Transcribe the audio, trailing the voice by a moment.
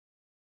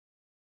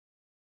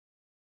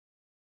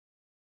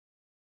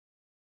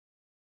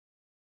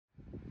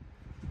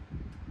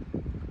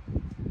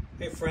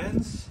Hey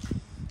friends,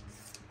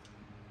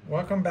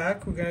 welcome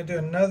back. We're going to do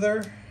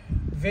another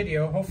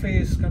video. Hopefully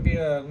it's going to be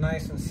a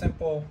nice and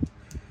simple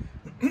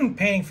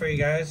painting for you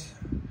guys.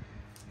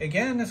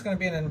 Again, it's going to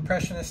be an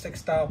impressionistic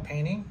style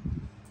painting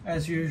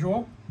as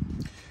usual.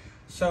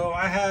 So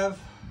I have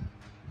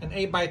an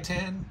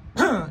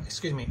 8x10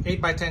 excuse me,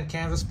 8x10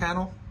 canvas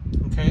panel.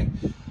 Okay,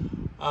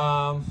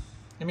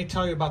 let me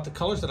tell you about the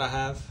colors that I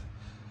have.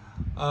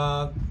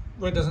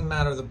 Well, it doesn't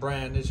matter the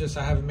brand, it's just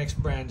I have a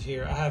mixed brand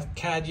here. I have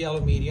Cad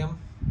Yellow Medium,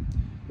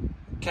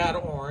 Cad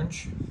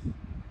Orange.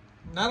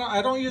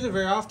 I don't use it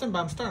very often, but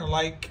I'm starting to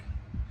like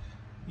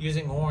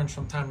using orange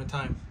from time to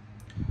time.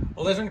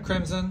 Alizarin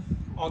Crimson,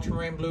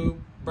 Ultramarine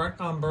Blue, Burnt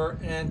Umber,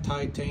 and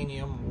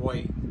Titanium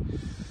White.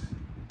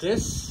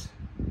 This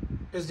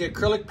is the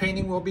acrylic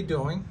painting we'll be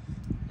doing.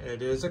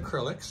 It is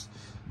acrylics.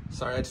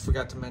 Sorry, I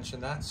forgot to mention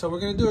that. So we're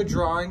going to do a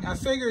drawing. I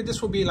figured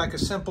this will be like a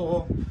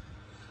simple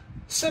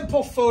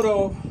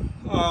photo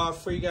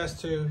for you guys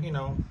to, you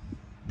know,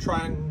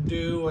 try and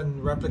do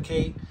and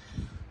replicate.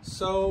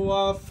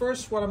 So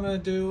first what I'm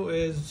going to do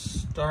is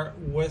start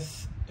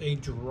with a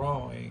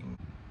drawing.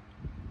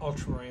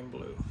 Ultramarine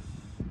blue.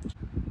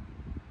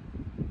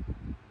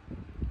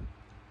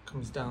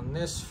 Comes down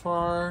this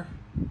far.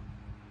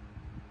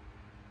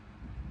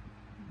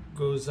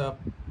 Goes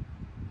up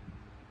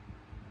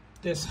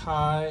this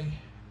high.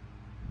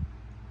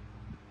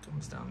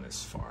 Comes down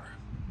this far.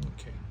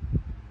 Okay.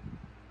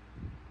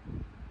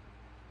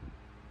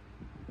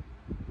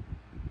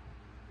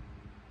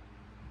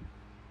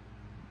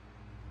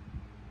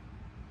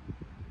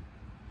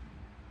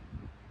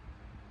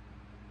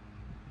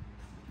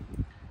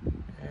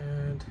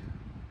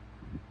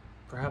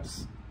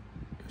 Perhaps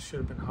it should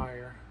have been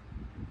higher.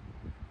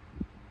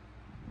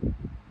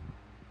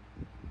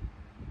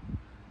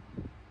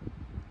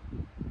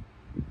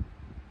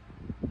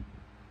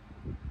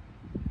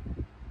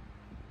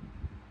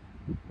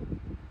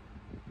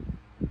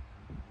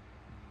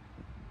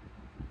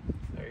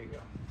 There you go.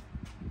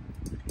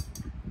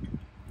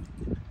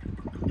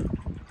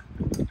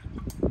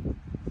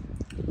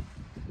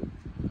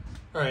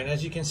 All right,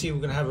 as you can see, we're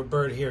gonna have a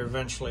bird here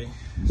eventually.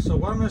 So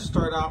what I'm gonna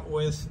start out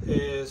with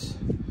is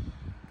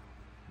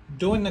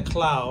doing the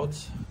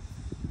clouds,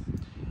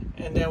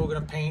 and then we're going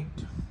to paint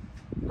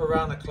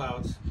around the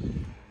clouds,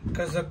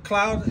 because the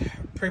cloud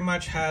pretty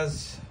much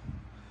has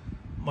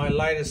my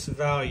lightest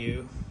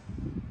value.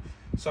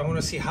 So I'm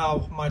going to see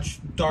how much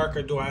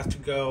darker do I have to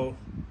go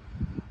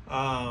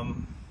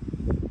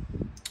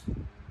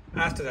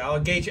after that. I'll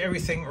gauge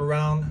everything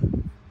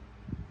around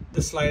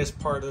this lightest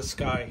part of the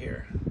sky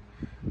here.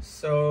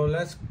 So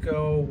let's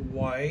go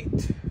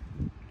white,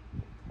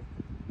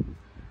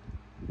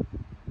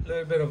 a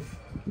little bit of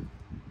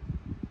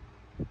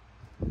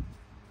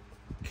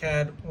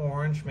Cad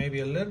orange, maybe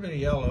a little bit of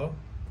yellow.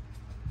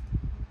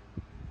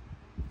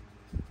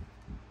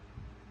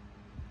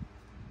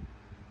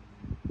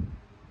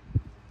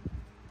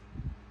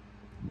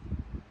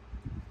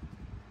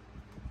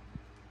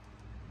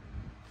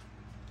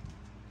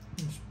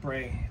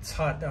 Spray. It's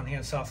hot down here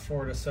in South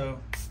Florida, so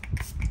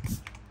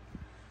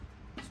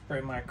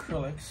spray my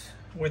acrylics.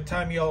 With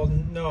time, you'll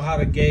know how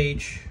to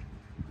gauge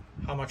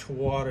how much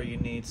water you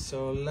need.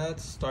 So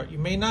let's start. You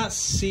may not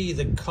see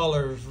the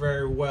color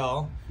very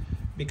well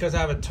because I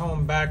have a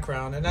tone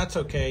background, and that's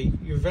okay.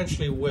 You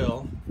eventually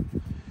will.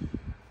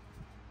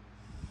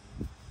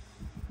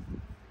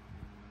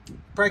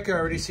 Probably can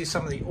already see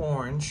some of the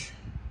orange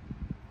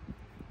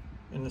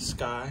in the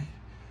sky.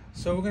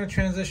 So we're going to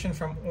transition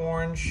from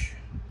orange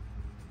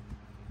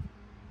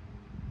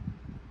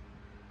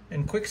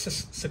in quick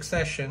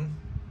succession.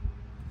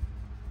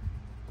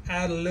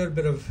 Add a little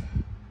bit of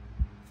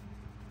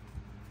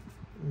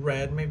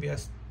red, maybe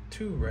that's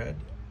too red.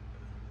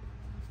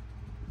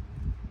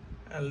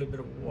 Add a little bit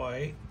of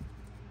white.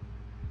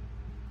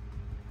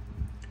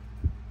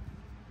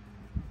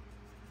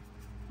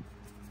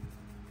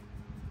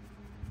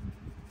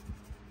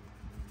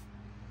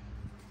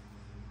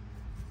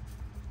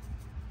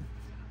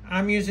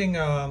 I'm using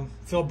a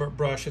filbert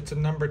brush. It's a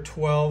number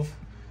 12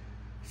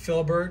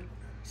 filbert.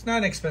 It's not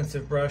an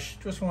expensive brush,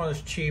 just one of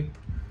those cheap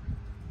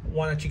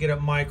one that you get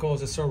at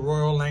Michael's. It's a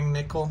Royal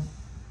Langnickel.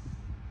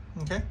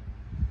 Okay.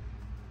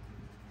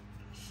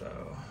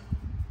 So,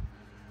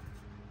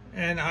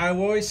 and I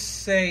always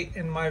say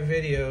in my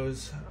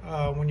videos,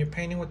 when you're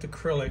painting with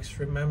acrylics,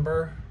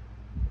 remember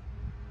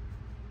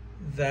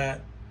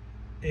that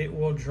it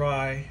will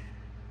dry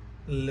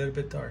a little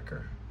bit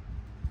darker.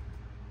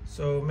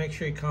 So make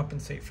sure you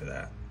compensate for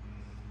that.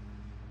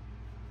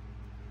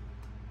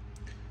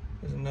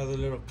 There's another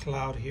little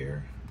cloud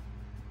here.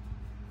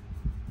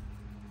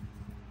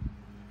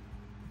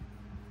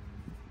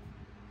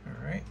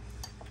 All right.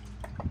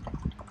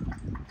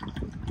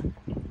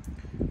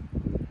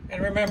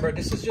 And remember,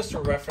 this is just a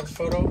reference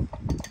photo.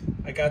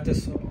 I got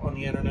this on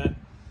the internet,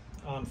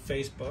 on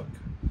Facebook.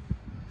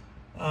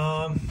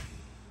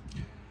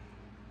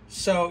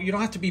 So you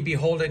don't have to be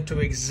beholden to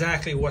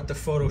exactly what the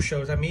photo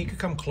shows. I mean, you could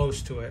come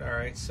close to it, all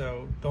right?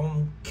 So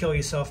don't kill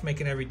yourself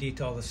making every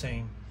detail the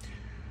same.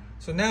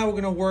 So now we're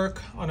gonna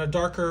work on a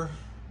darker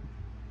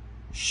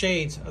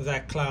shades of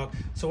that cloud.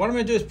 So what I'm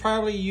going to do is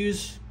probably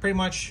use pretty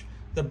much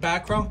the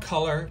background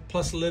color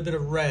plus a little bit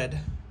of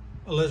red,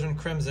 alizarin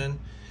crimson,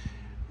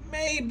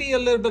 maybe a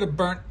little bit of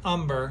burnt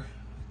umber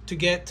to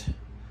get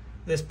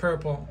this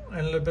purple,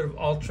 and a little bit of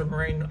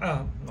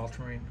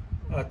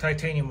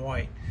titanium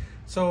white.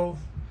 So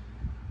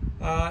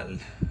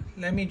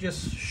let me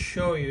just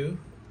show you.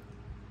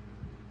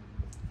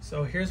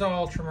 So here's our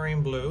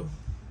ultramarine blue.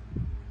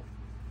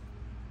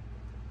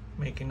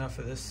 Make enough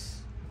of this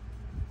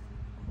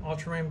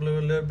ultramarine blue,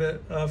 a little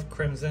bit of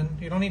crimson.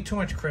 You don't need too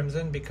much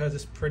crimson because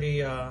it's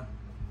pretty it's a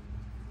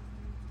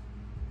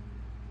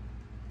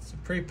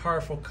pretty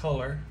powerful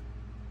color.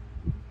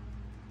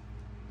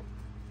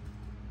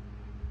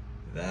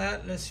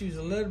 Let's use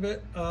a little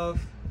bit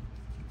of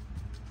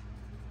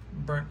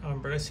burnt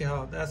umber. Let's see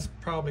how that's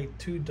probably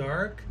too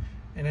dark,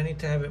 and I need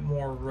to have it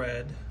more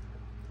red.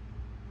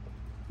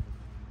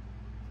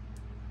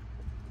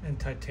 And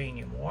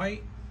titanium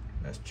white.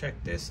 Let's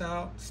check this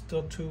out.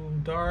 Still too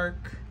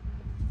dark.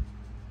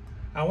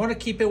 I want to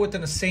keep it within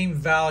the same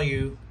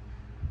value,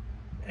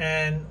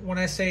 and when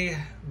I say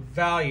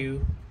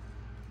value,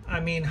 I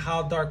mean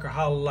how dark or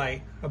how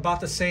light.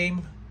 About the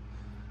same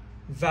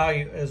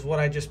value as what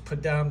I just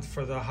put down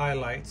for the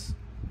highlights.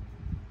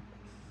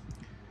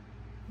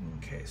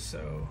 Okay,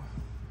 so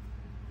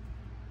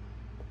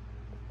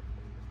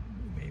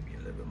maybe a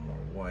little bit more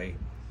white,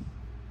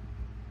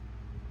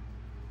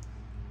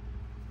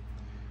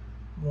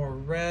 more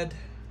red.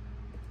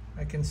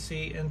 I can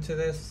see into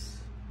this.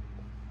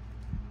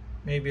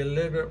 Maybe a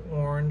little bit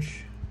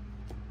orange.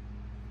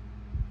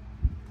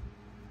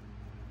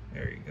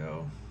 There you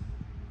go.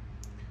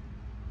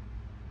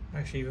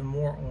 Actually, even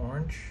more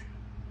orange.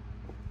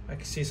 I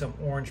can see some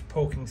orange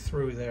poking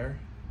through there.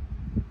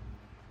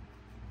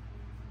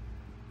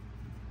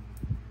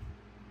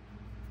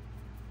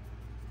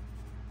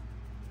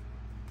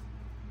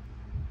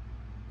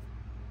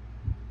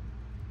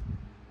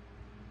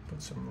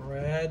 Put some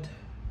red,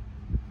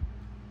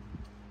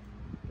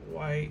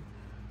 white.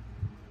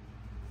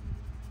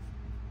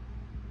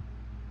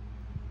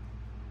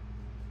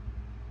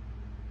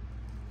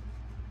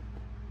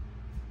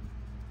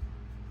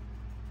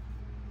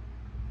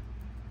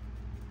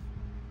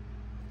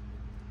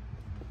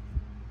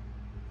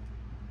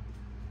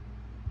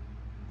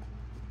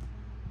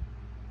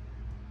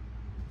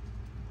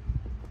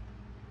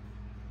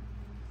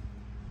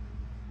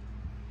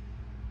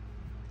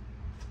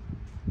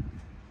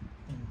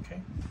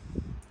 Okay.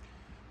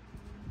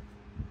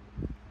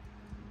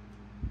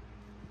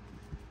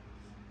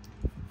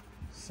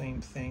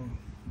 Same thing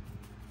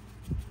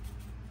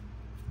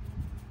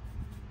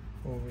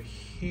over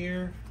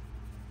here.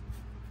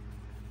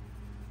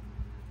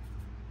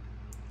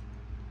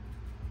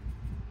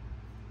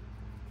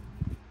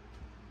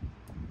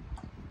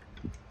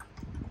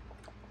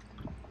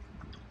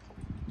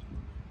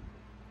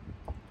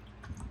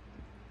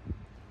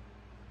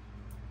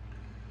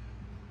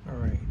 All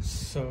right,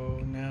 so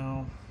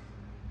now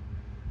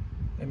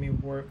let me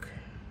work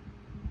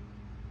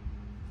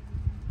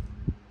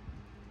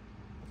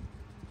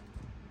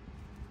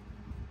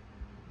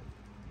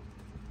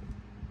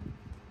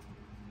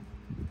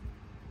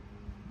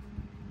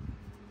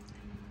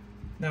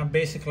now.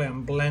 Basically,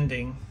 I'm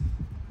blending,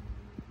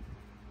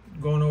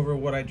 going over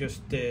what I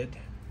just did,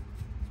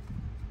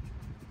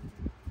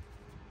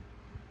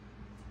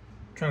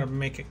 trying to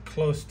make it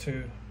close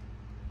to.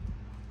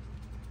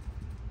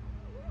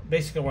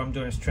 Basically what I'm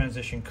doing is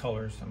transition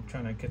colors. I'm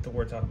trying to get the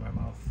words out of my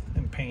mouth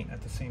and paint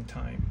at the same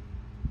time.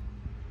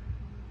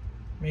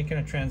 Making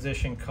a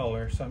transition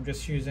color. So I'm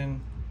just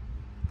using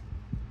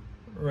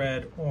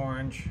red,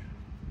 orange.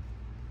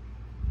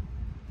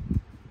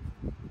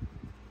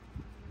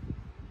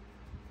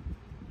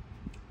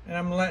 And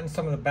I'm letting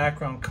some of the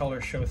background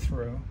color show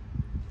through.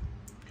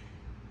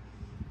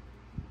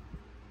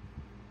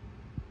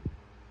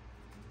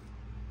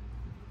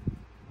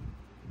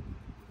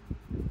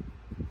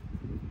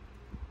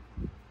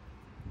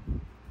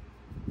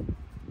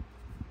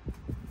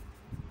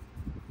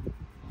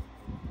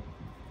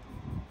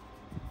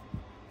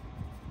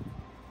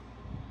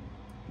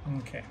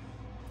 Okay,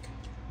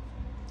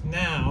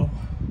 now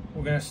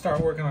we're going to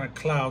start working on the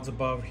clouds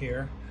above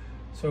here.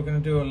 So we're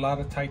going to do a lot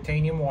of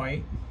titanium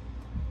white,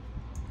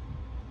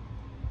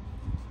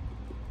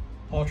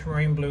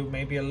 ultramarine blue,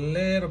 maybe a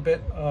little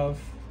bit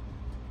of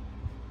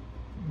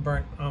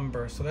burnt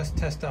umber. So let's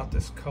test out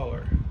this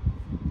color.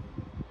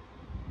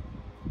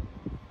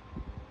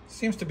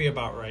 Seems to be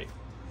about right.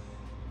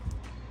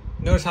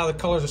 Notice how the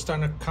colors are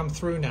starting to come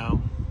through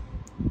now.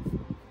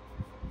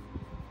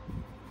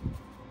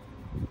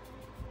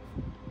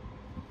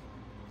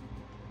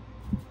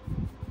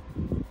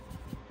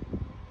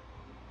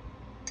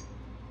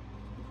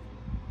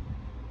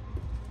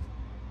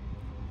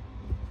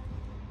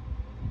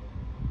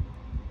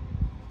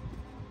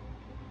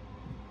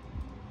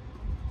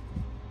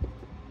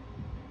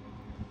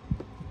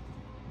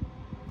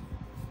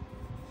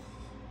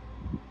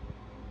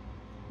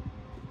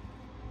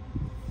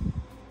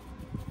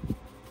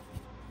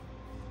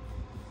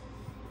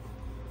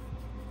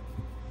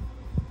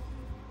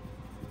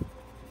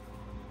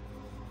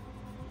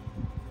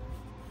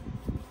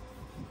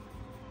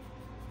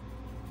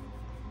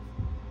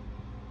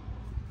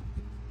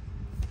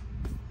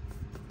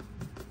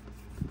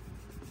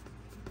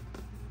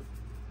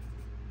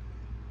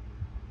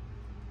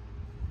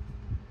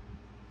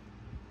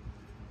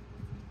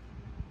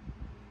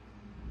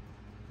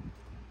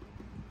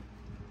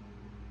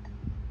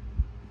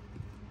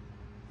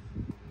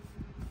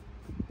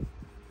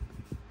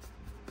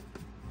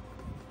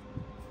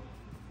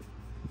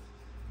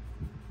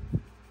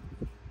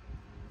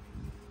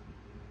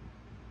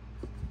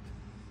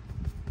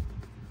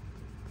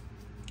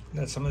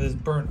 Let some of this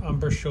burnt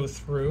umber show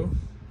through.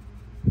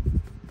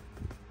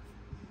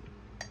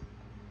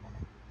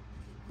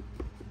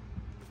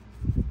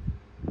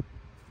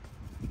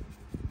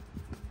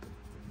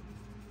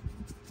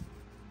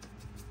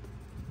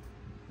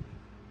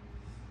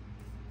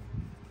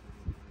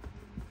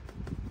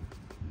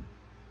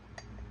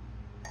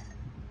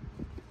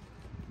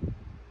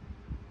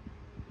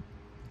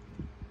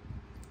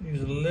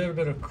 Use a little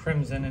bit of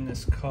crimson in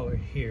this color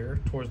here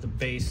towards the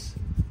base.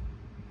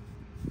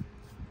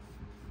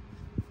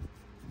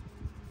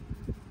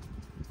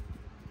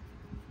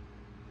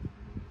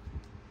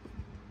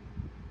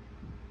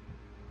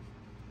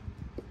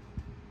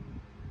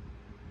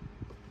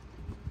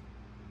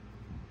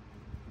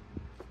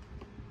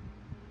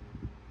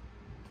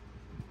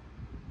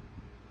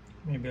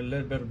 Maybe a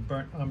little bit of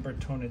burnt umber,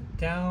 tone it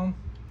down.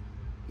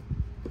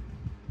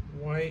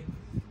 White.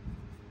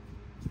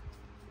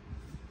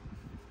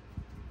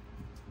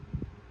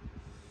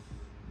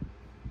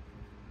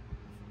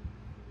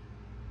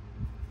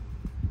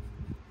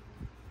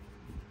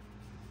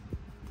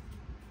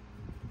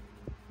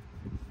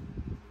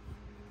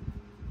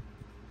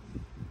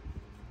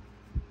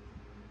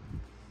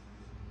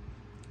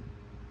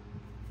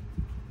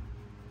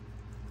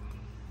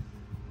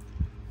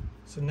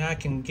 So now I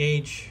can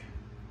gauge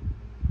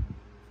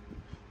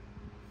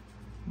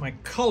my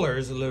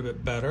colors a little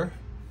bit better.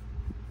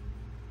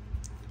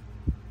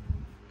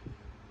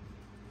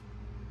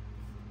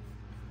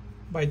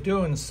 By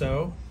doing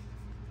so,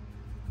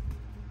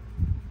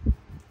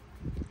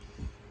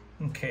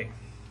 okay,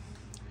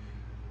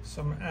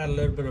 so I'm gonna add a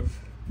little bit of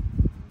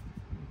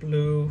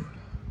blue,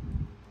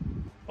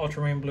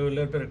 ultramarine blue, a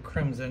little bit of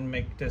crimson,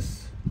 make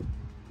this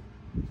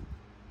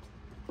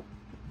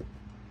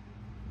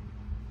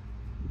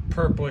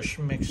purplish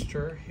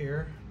mixture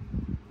here.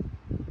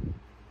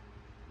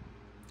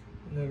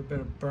 A little bit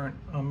of burnt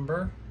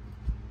umber.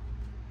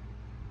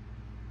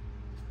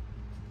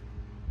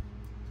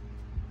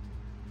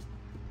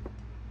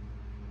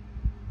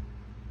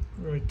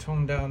 Really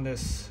tone down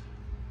this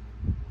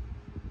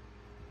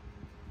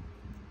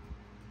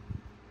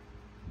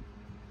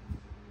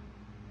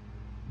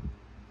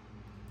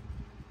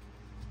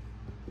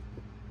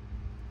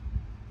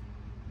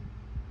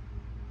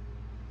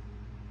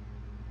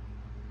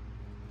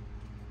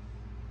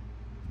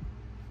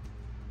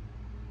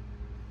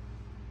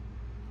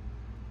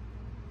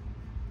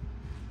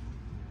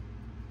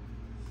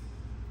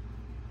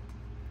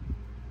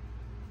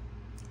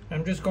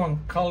I'm just going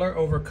color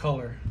over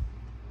color.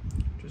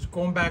 Just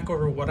going back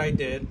over what I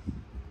did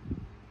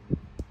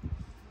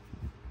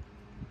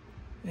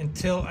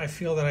until I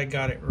feel that I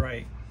got it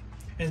right.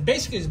 And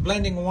basically it's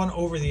blending one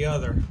over the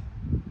other.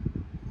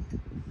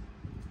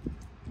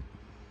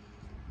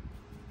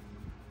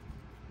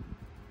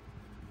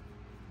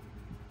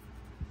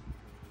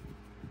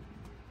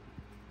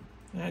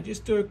 And I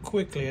just do it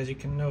quickly, as you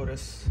can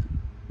notice.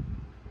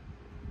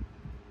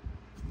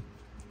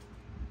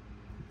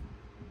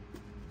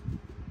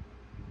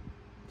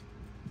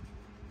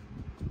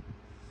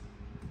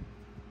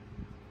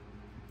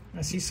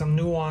 I see some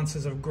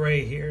nuances of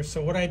gray here.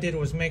 So what I did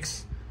was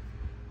mix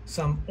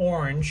some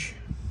orange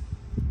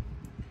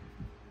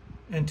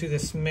into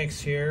this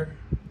mix here.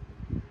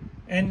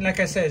 And like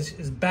I said,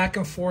 it's back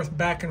and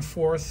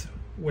forth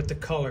with the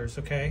colors,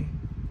 okay?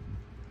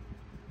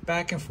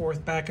 Back and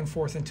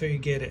forth until you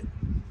get it.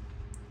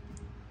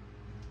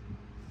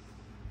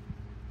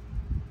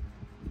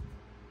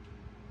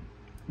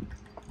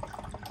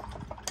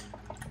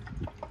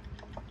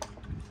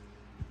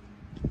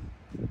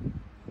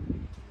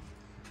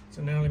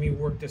 So now let me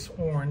work this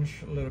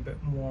orange a little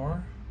bit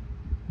more.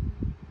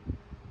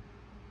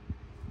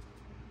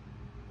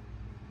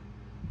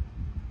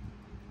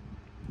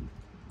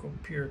 Go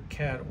pure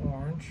cat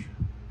orange.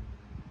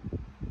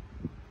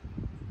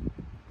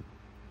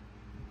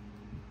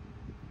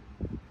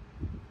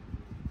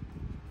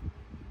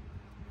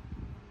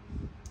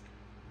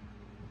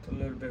 A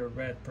little bit of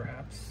red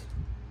perhaps.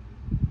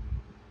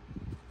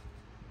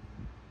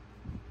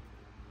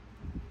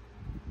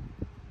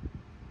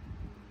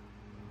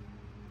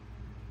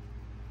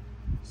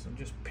 So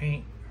just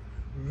paint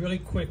really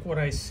quick what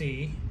I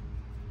see.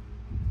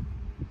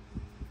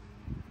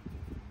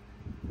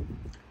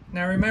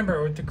 Now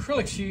remember, with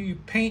acrylics, you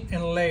paint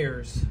in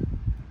layers.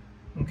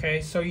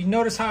 Okay, so you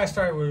notice how I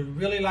started with a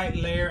really light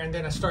layer and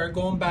then I started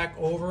going back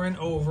over and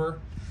over.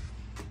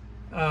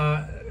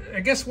 I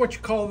guess what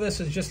you call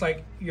this is just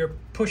like your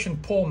push and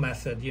pull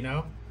method, you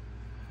know?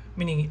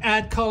 Meaning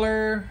add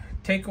color,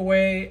 take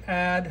away,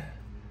 add.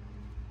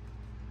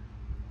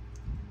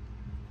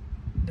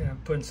 Then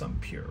I'm putting some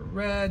pure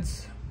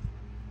reds.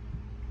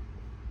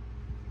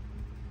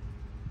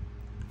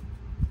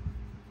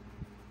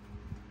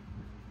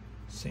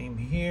 Same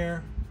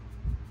here.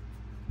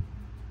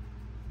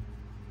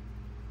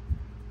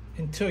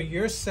 Until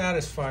you're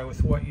satisfied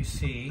with what you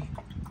see.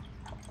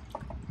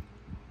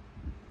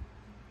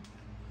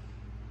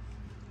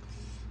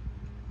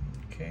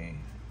 Okay.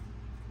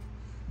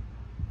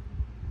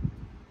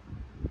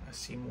 I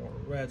see more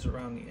reds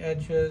around the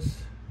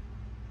edges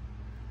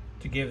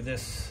to give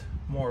this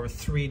more of a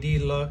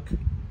 3D look.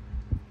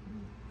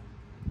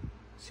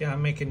 See how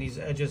I'm making these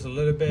edges a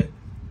little bit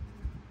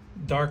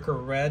darker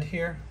red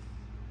here.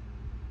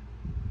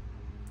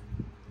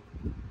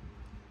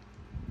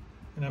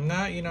 And I'm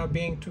not, you know,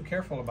 being too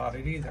careful about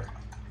it either.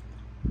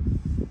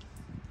 And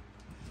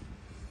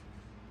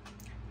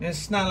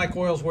it's not like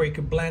oils where you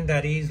could blend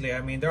that easily.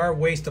 I mean, there are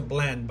ways to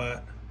blend,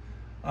 but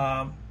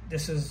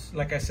this is,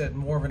 like I said,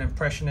 more of an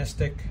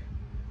impressionistic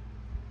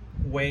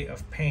way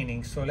of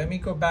painting. So let me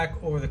go back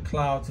over the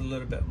clouds a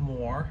little bit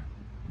more.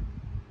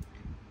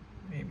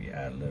 Maybe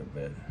add a little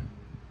bit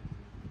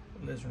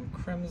alizarin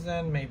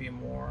crimson, maybe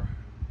more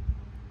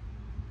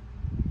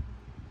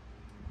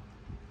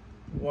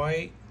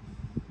white.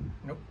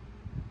 Nope,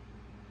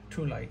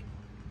 too light.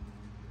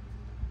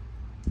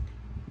 A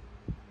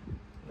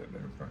little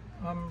bit of burnt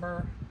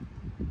umber.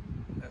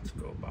 Let's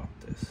go about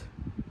this.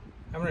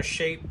 I'm going to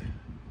shape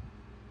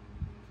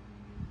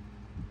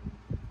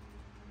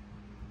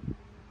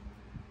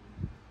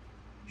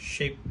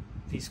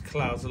these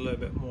clouds a little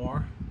bit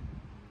more.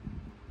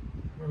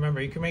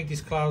 Remember, you can make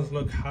these clouds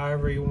look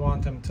however you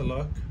want them to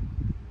look.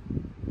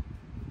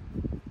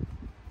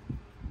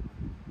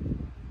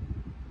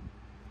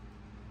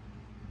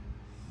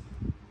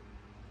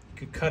 You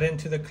could cut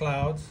into the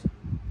clouds.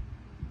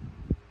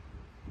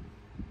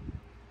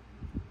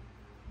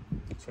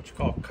 That's what you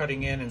call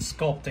cutting in and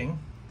sculpting.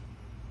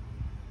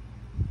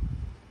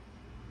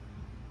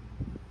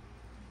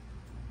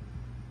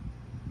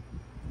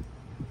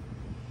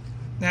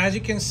 Now, as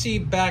you can see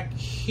back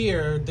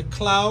here, the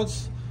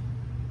clouds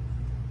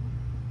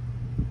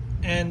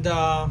and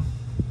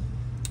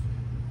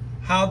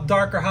how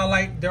dark or how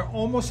light, they're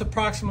almost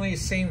approximately the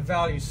same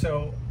value.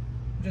 So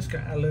I'm just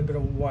gonna add a little bit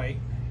of white,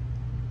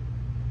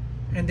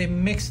 and they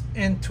mix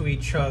into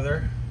each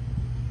other.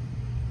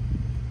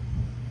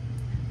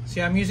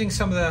 See, I'm using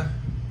some of the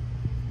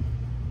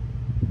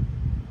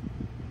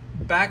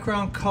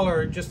background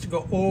color just to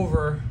go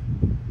over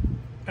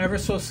ever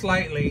so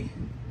slightly,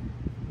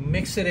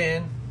 mix it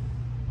in,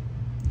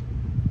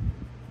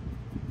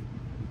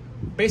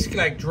 basically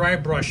like dry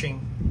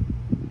brushing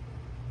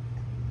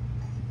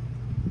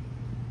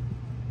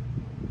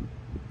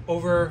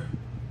over,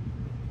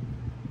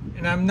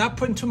 and I'm not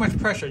putting too much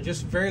pressure,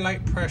 just very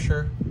light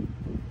pressure.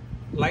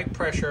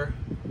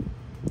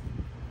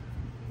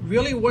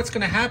 Really what's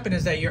going to happen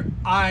is that your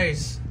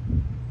eyes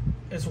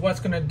is what's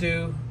going to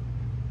do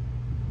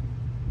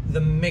the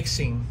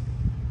mixing.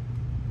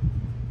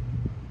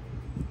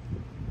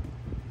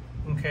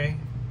 Okay,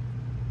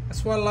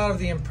 that's what a lot of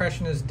the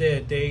Impressionists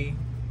did. They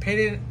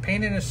painted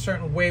in a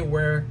certain way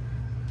where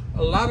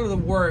a lot of the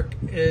work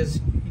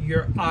is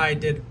your eye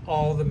did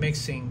all the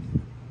mixing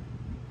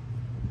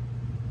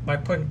by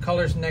putting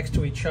colors next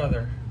to each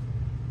other.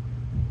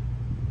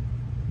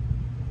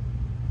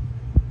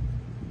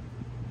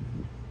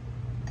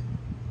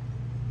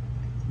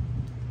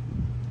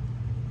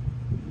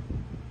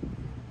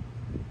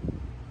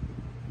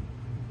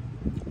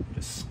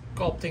 Just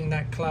sculpting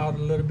that cloud a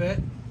little bit.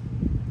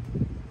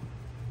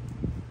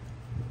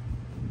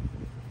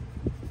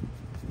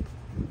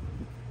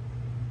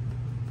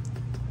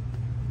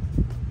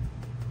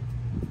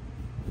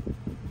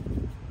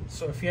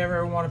 So if you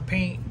ever want to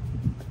paint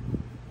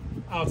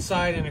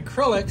outside in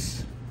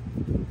acrylics,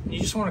 and you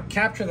just want to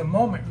capture the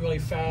moment really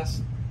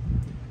fast,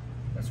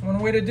 that's one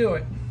way to do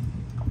it.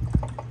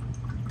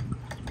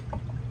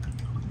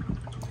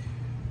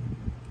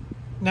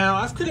 Now,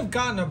 I could have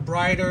gotten a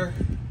brighter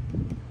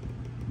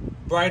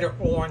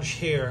orange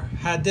here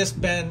had this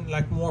been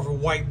like more of a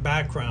white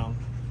background,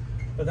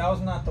 but that was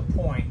not the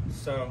point.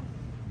 So,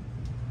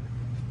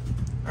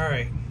 all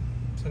right.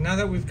 So now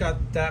that we've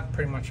got that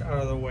pretty much out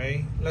of the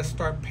way, let's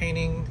start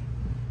painting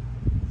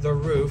the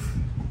roof.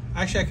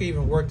 Actually, I could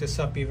even work this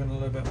up even a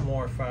little bit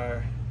more if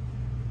I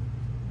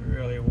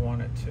really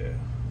wanted to.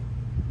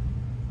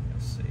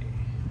 Let's see.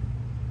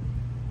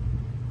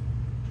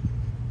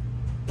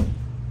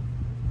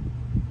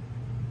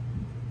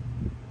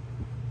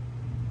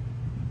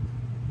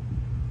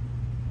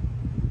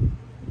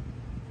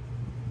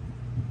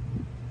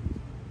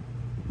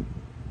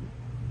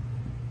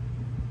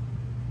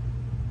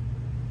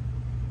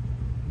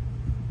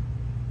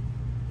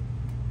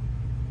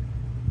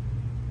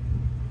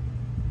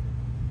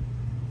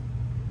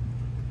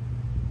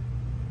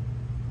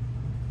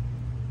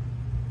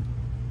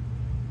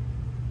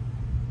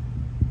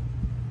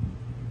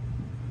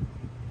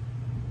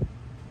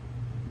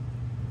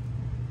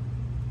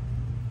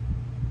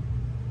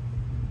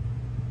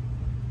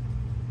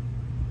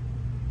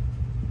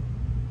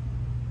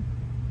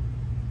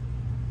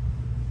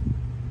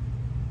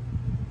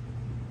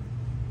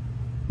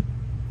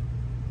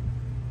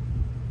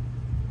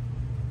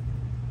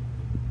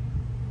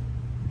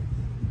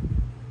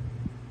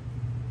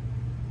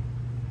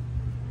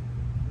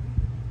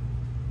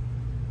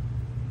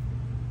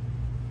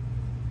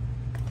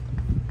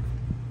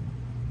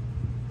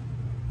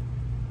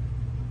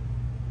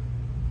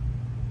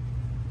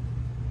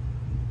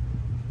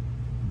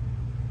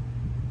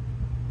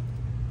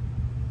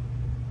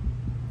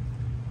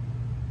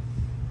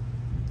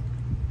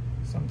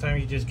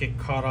 sometimes you just get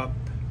caught up.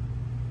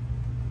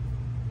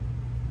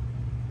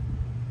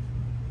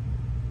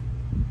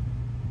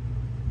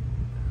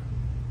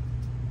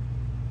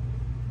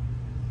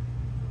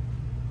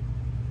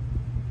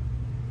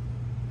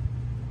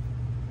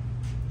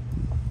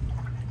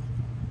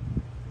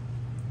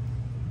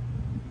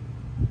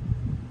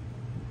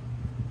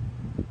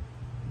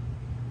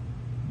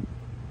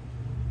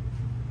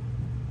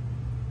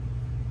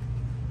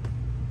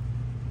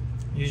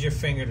 Use your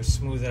finger to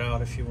smooth it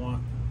out if you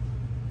want.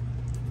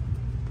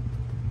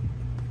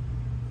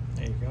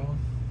 There you go.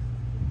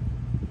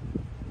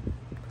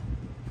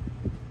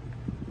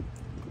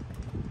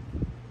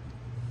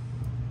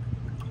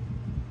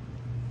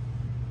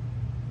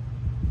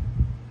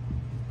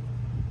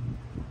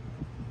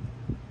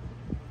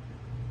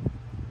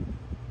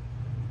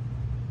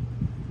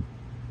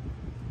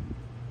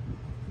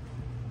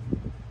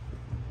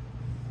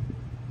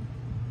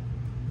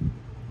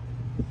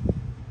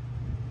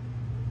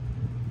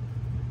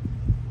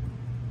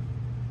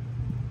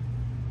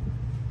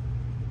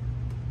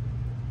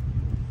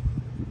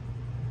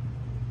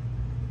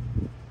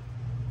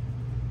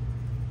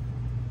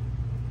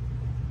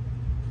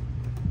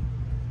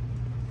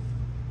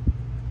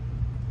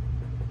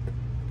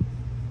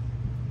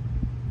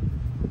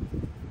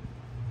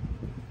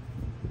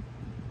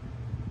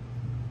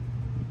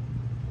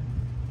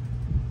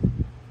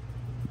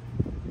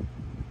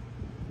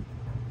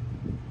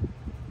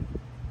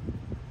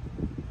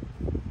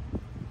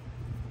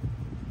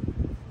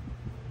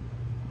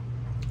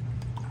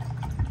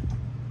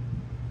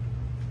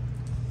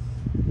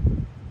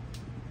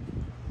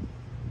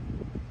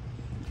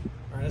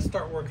 Let's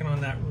start working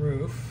on that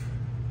roof.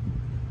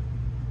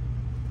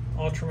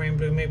 Ultramarine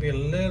blue, maybe a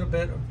little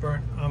bit of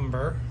burnt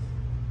umber.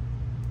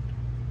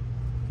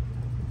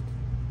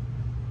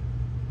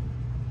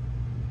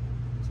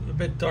 It's a little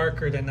bit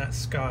darker than that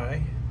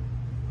sky.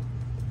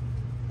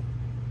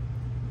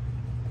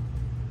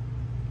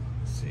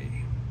 Let's see.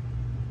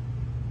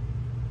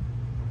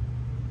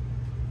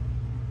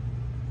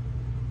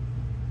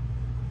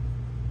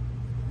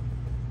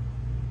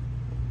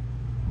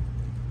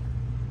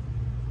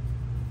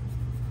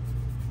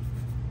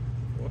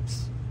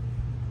 Whoops.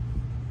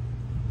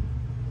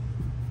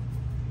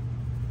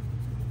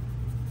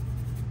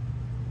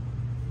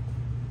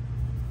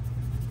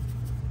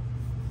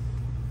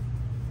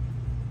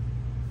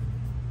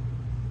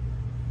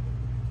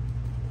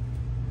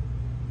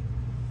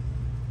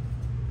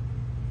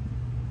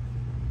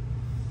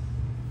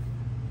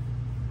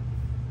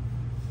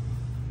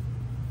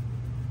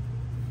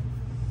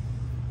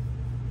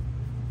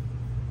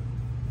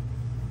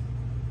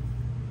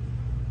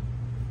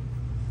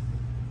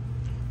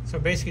 So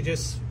basically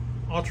just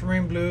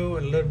ultramarine blue, a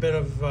little bit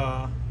of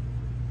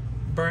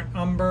burnt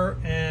umber,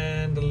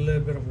 and a little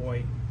bit of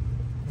white.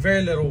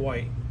 Very little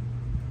white.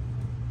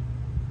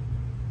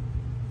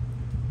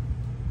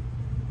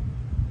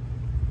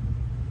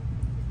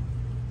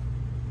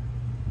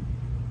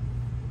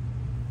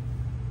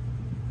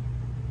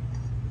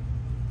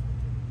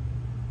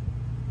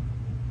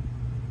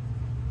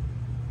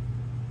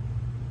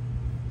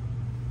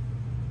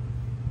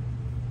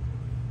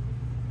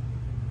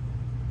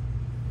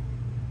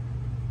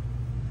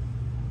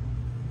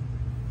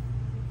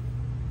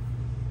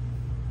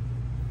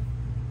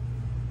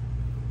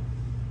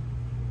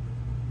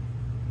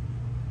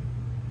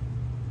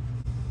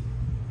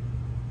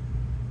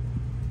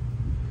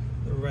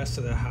 Rest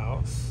of the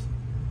house.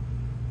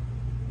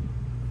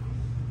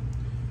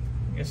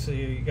 I guess so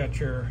you got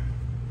your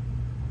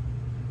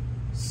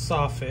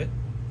soffit,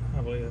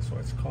 I believe that's what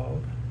it's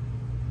called.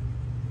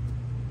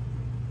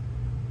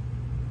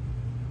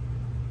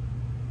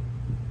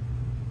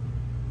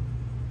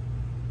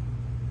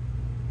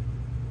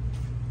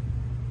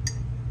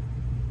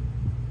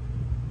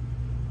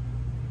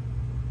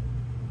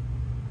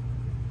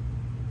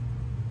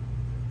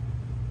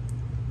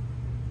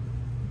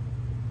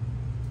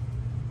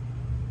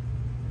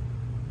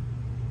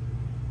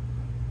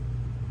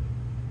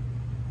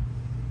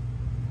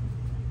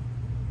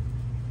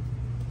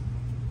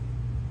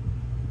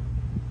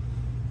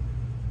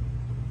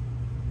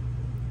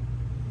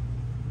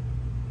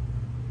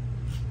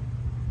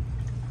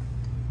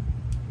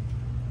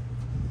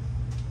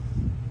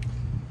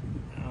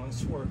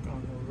 Let's work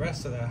on the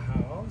rest of the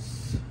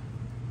house.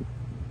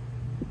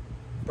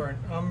 Burnt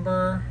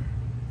umber,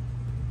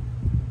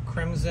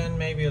 crimson,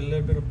 maybe a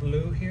little bit of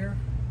blue here.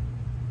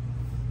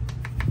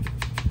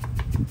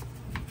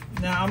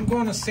 Now I'm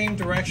going the same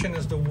direction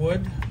as the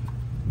wood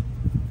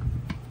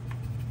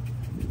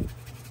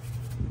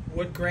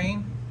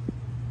grain.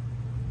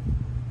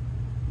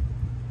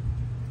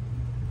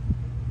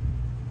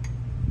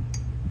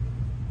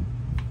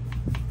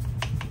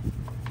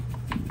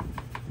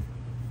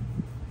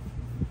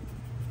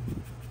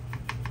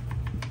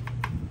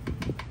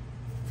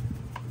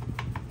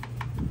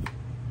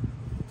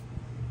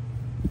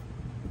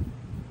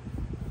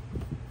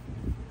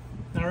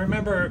 Now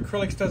remember,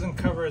 acrylics doesn't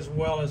cover as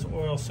well as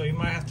oil, so you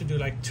might have to do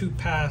like 2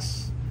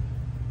 passes,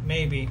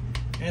 maybe.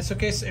 And it's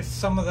okay if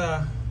some of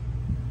the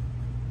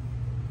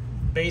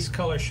base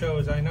color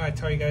shows. I know I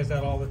tell you guys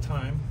that all the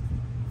time.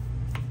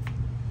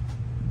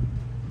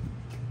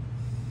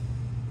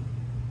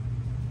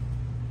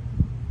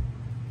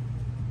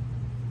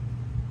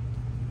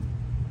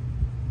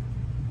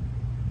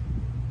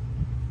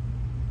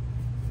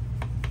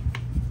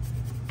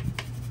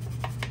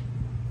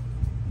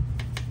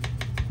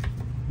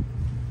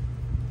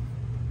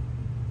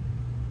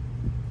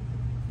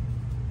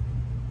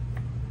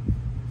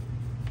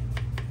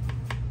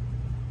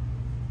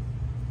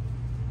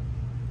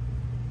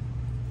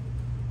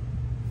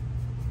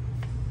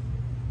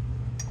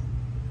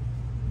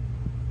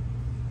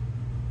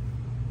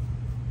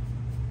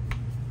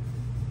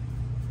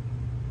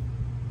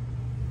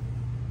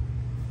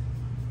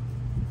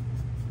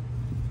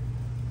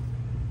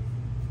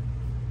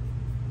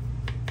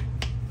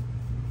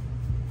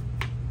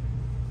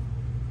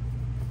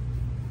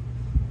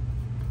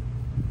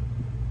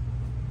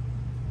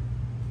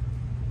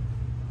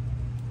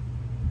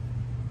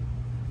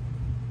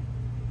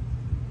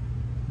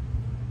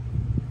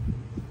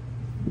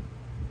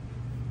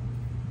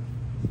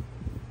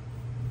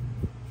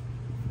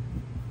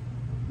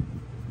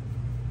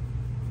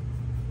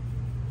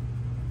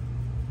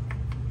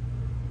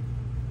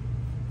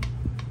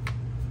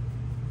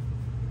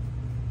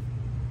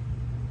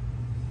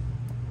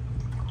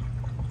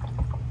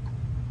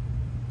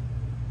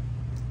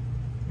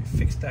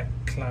 Fix that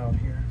cloud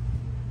here.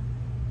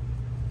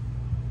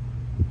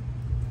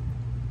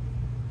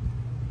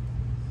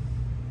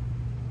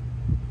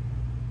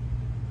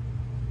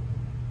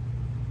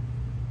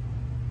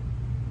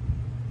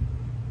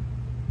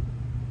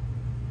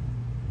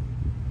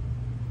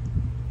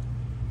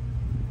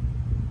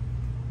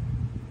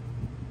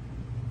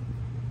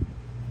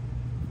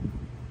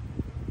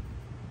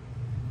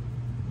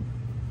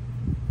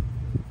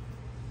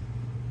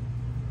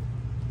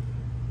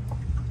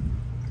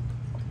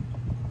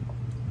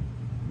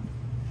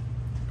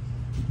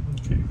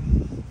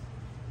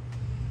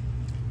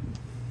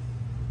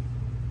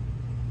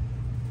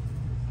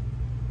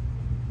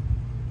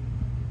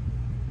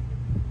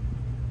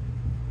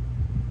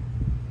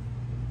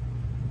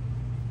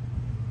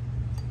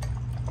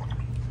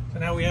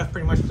 Now we have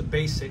pretty much the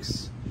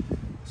basics.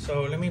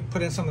 So let me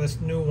put in some of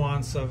this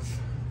nuance of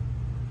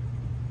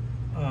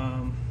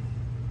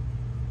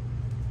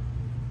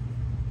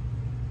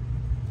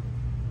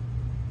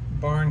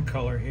barn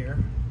color here.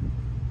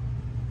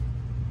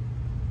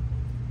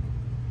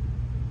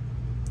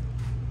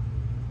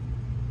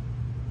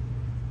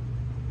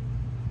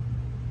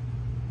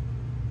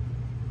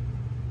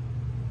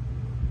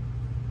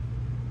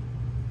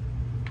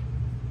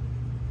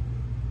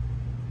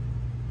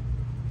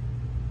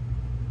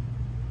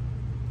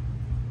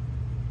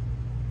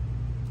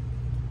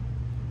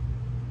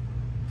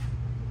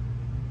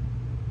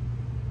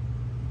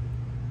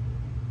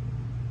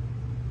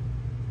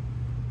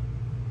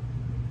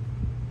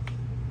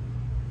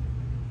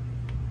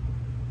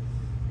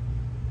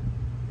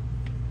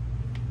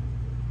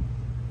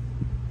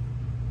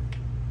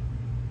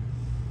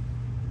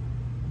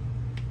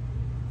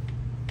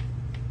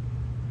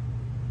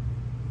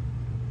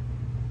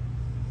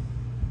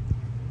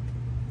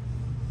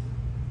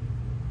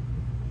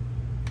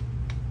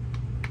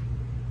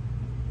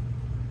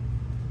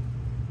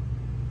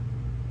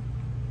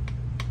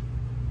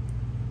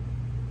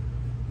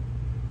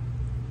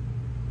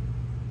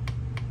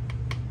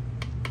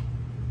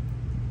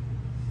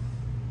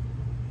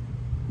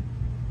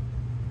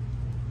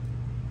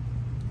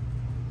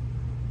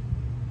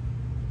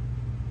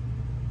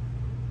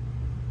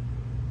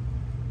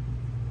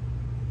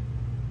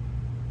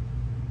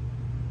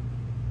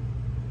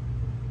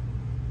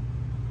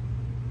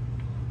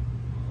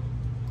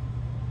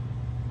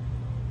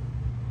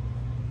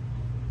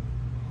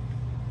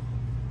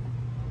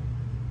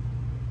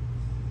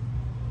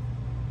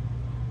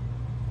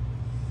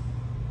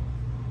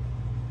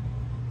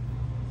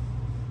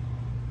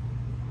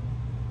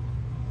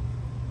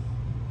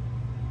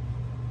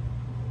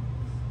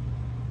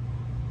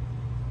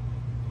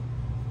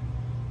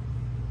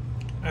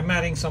 I'm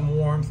adding some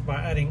warmth by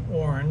adding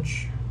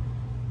orange.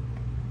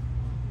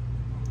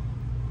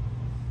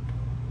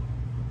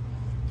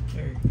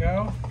 There you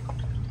go.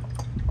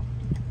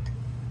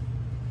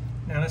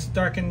 Now let's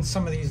darken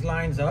some of these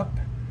lines up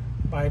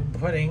by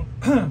putting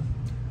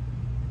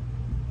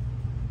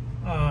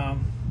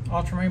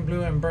ultramarine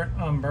blue and burnt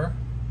umber.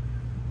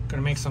 I'm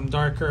gonna make some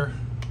darker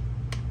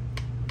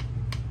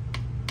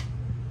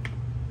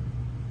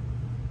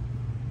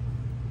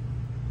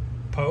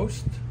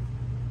post,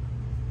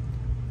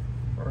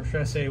 or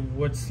should I say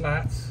wood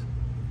slats.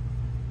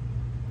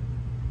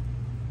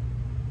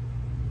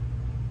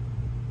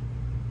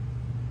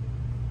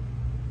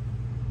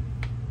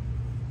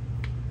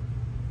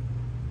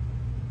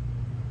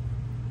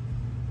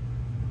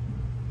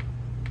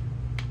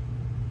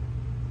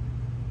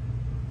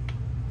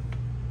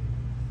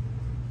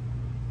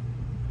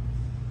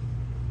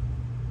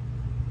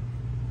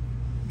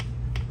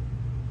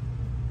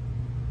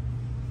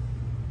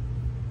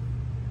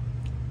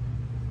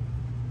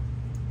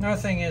 Another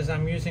thing is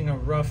I'm using a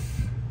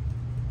rough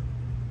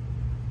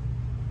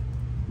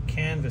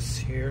canvas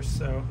here,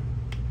 so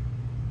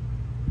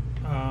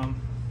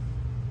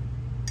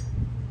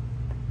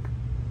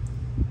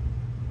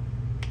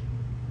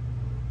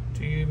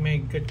to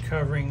make good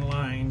covering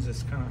lines,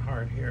 it's kind of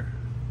hard here.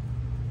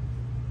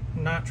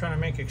 I'm not trying to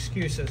make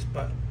excuses,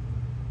 but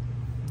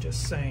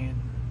just saying.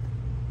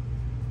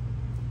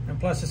 And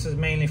plus, this is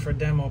mainly for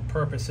demo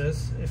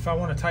purposes. If I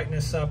want to tighten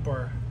this up,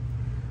 or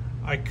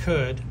I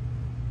could,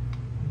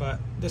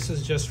 but this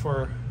is just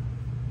to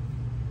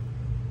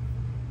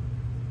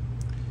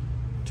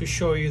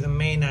show you the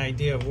main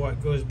idea of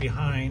what goes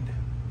behind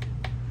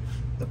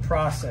the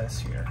process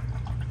here.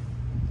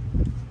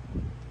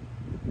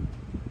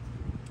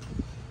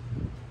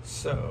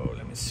 So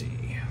let me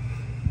see.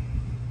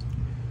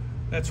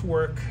 Let's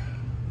work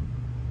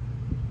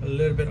a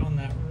little bit on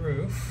that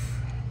roof.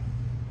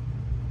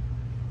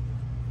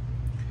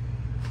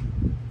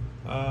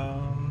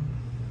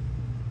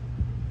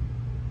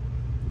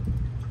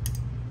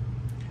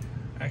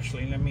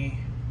 Actually, let me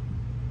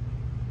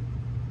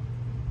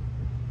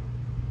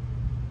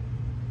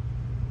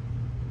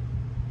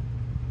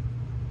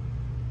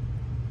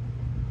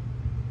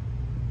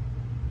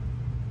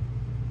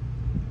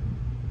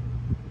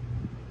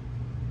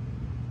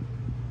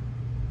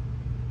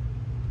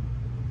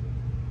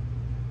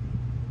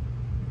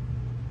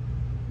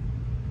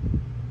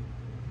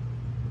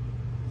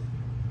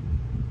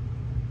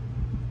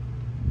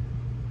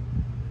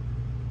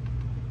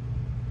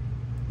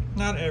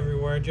not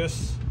everywhere,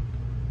 just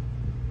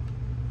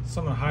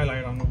some of the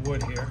highlight on the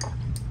wood here.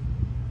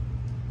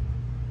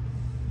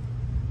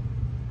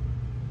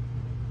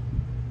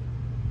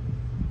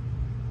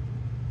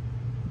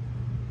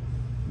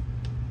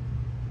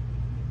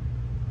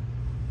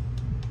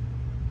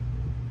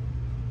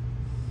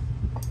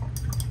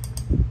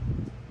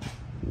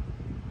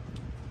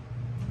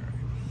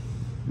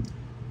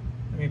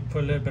 Let me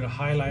put a little bit of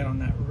highlight on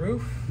that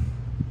roof.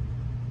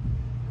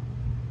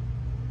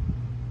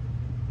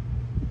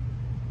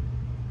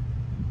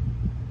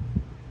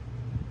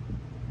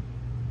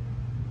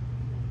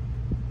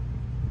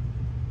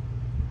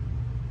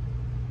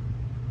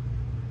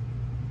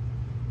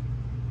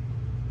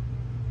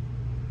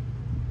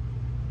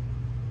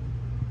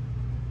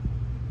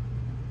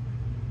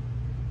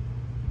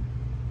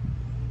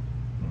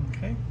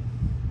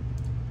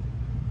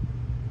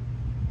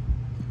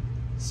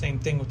 Same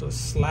thing with those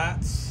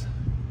slats.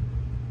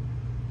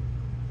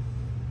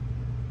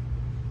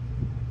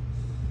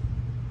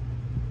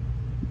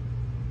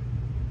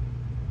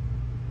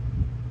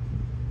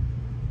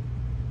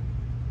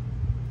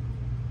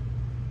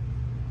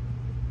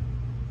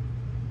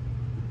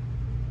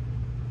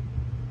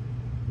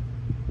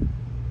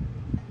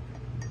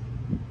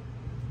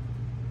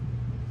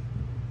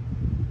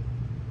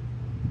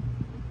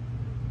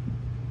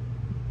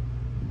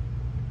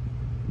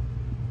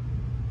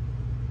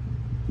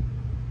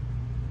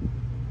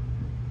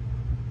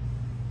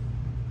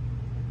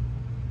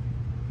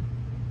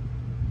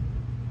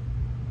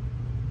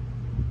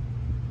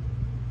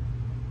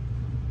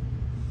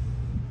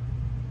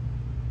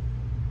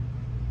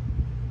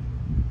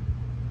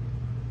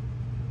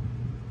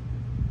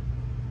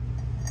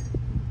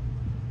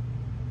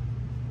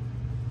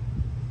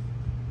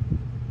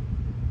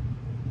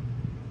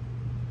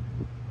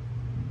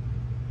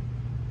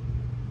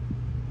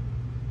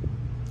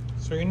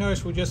 So you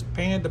notice we just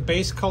painted the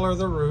base color of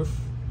the roof,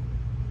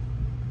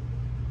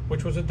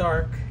 which was a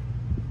dark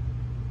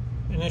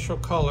initial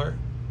color.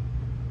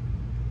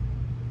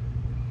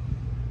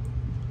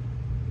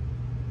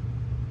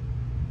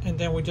 And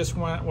then we just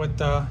went with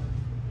the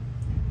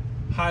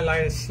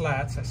highlighted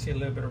slats. I see a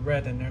little bit of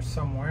red in there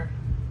somewhere.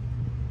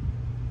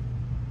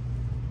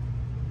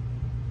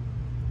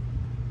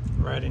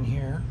 Right in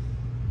here.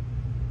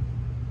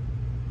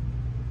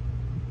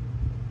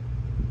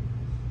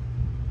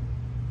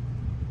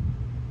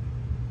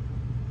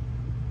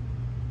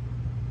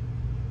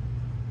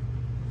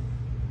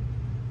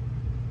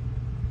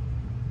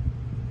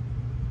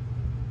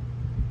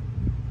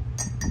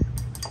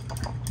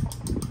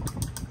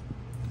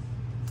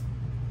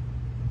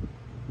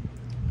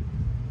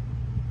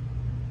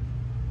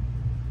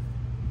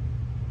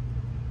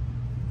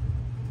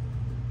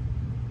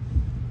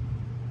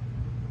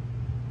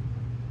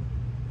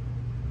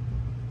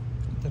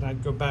 Then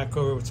I'd go back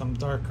over with some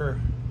darker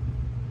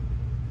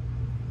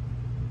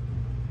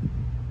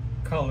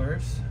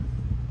colors.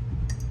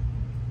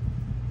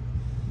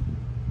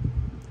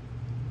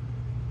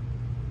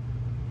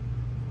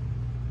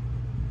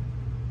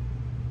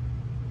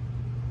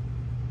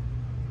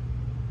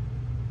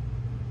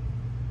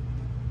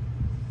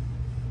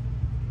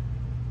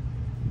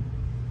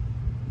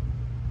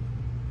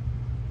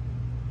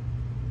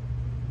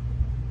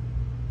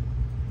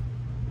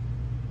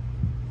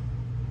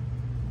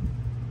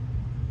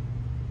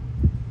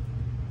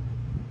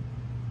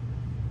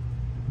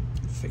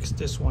 Fix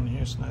this one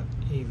here, it's not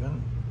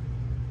even.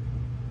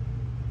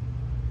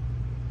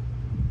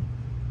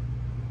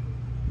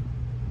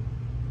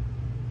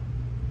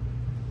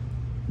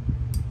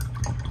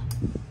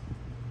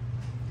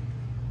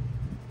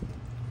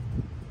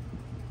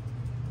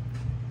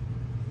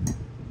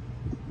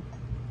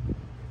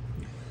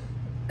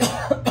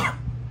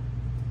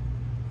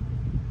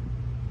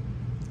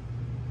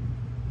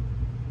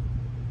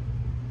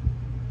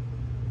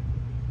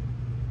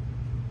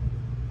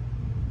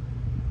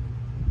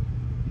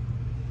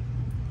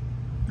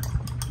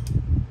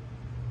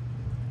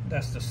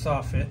 That's the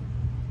soffit.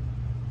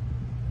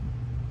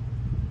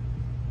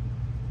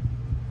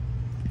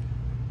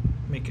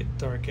 Make it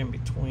dark in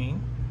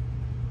between.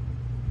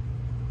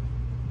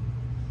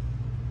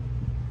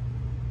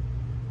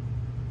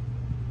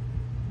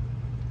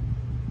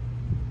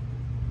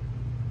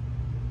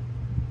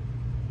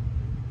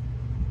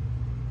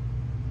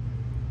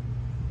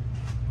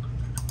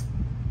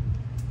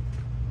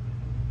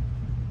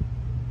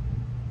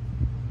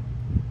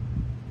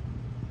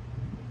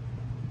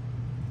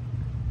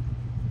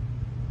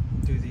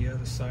 Do the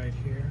other side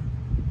here.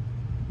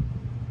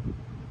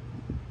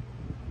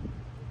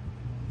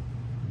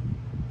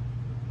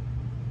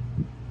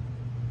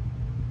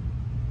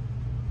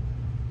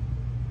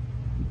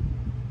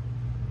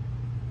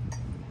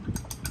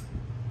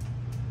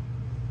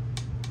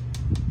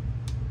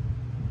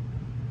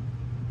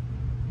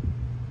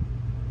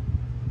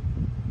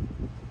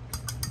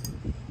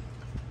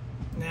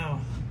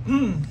 Now,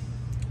 I'm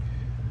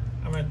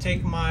going to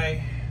take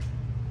my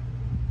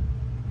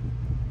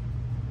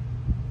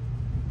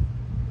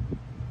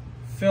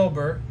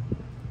filbert,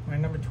 my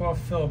number 12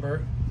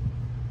 filbert,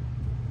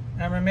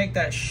 and I'm going to make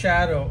that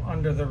shadow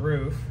under the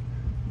roof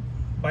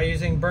by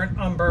using burnt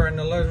umber and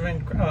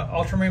the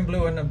ultramarine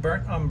blue and the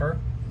burnt umber.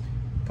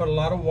 Put a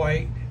lot of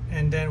white,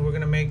 and then we're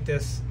going to make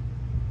this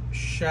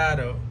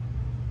shadow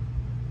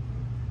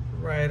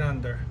right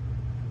under.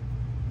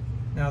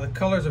 Now the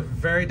colors are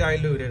very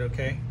diluted,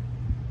 okay?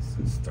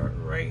 So start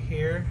right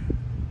here.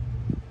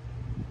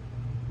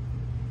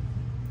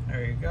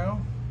 There you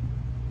go.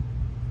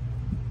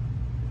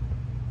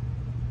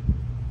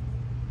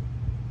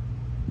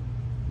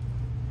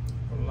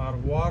 Put a lot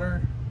of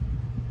water.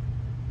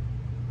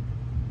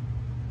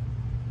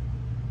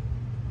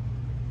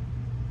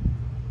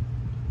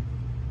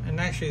 And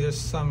actually there's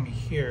some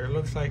here. It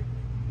looks like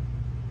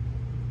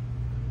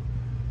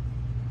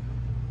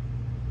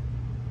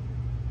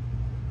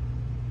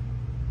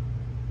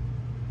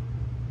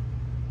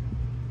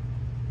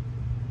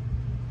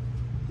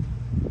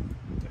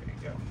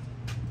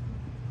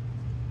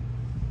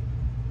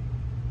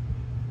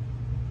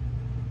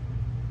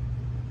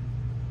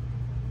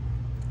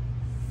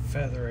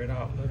feather it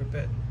out a little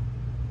bit,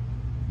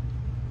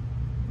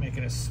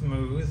 making it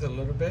smooth a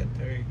little bit.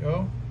 There you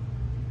go.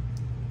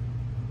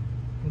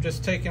 I'm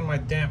just taking my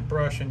damp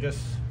brush and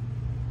just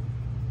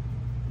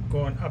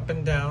going up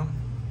and down.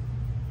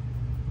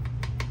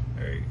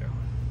 There you go.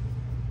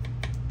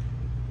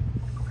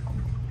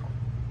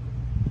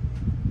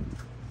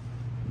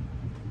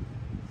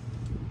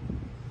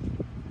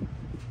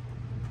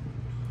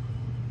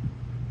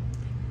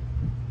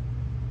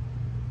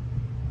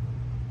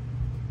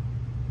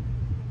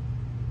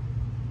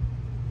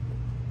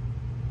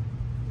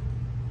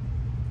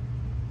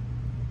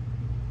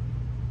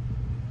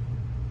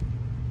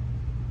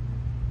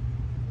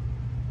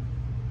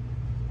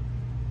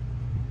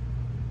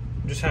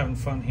 Just having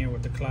fun here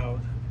with the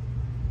cloud.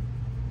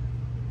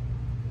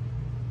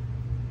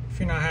 If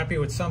you're not happy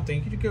with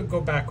something, you could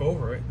go back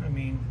over it. I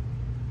mean,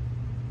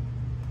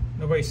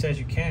 nobody says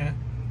you can't.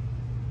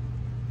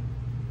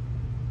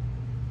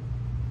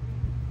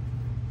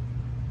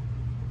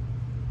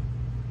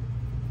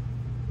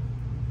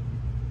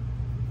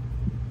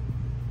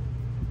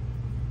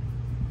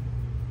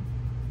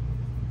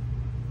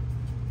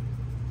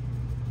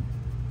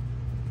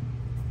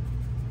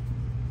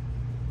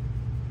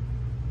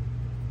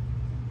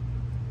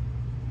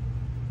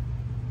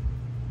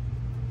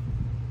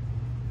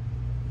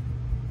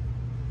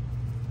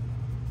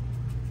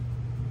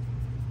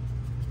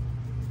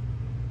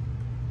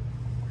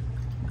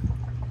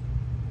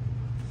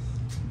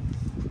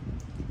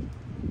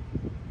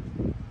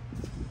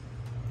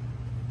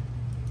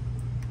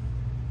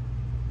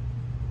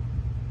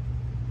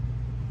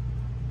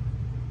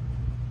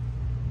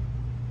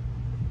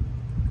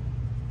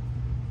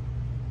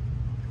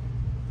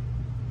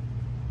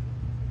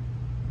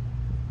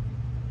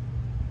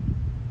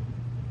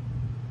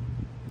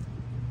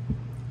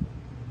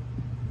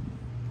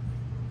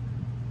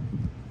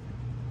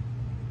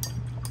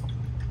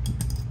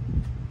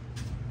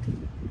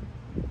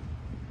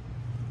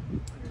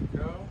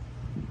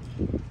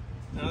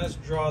 Let's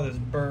draw this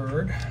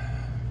bird.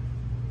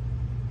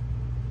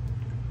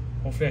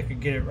 Hopefully I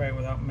could get it right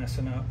without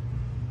messing up.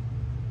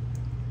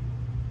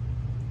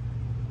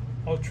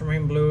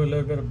 Ultramarine blue, a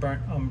little bit of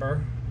burnt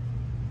umber.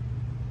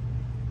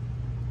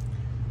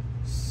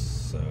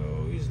 So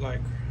he's like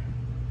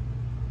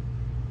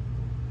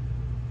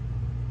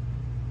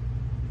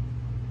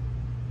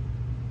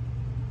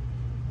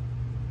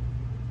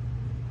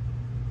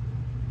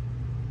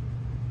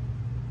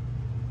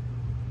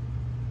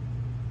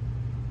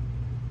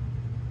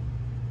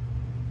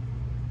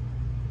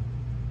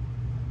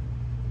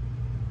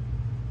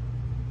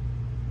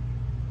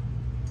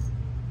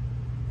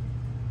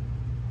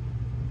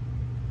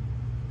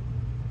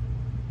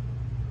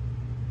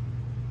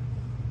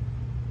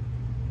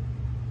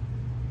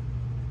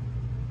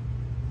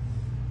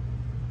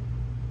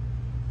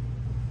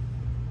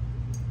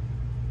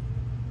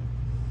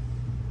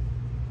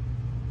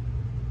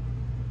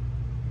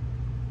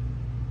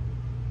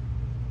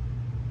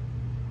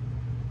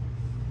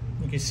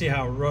can see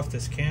how rough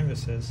this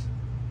canvas is.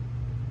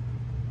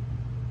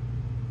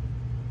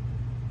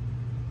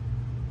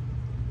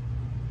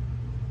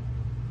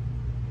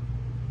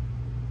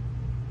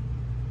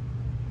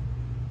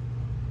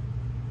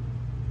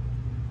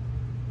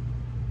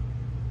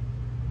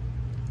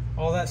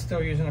 All that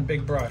still using a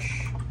big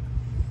brush.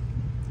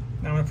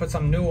 Now I'm going to put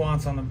some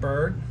nuance on the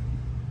bird.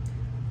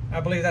 I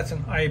believe that's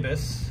an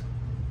ibis.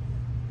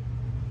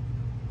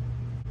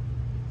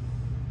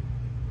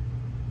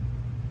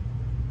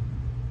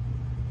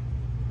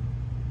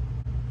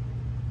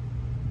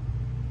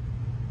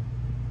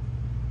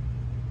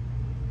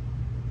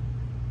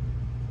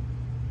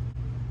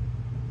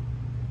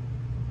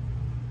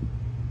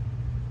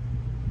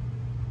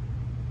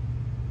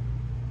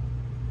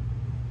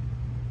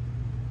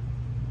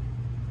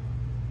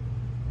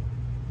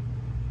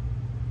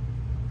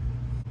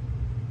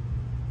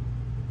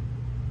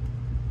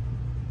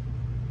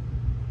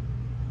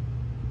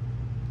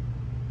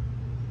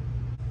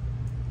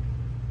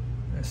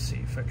 Let's see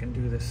if I can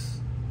do this.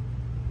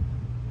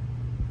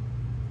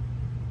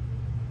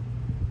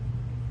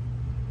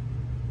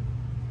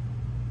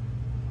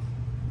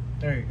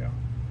 There you go.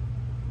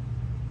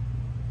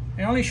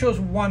 It only shows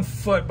 1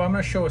 foot, but I'm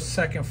going to show a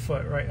second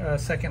foot, right?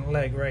 Second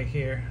leg right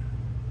here.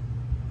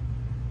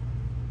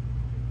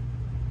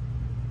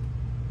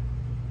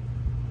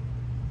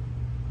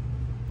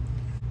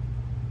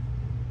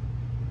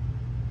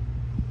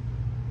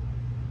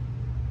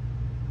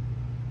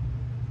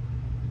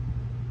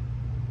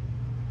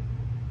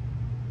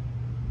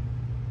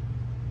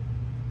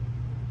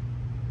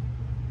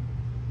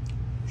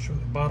 Show the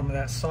bottom of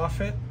that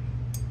soffit.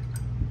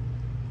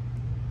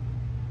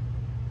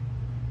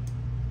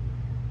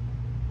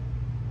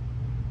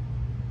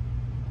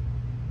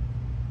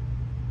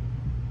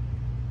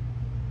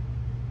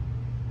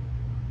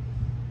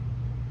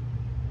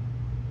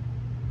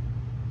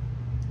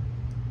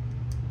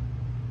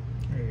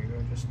 There you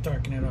go, just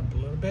darken it up a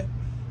little bit.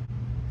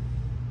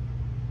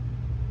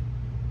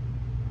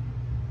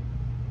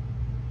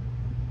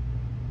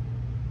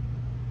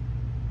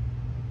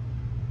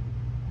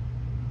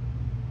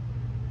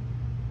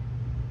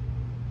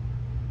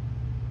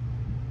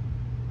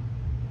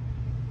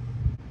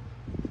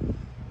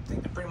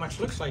 Pretty much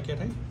looks like it,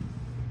 eh?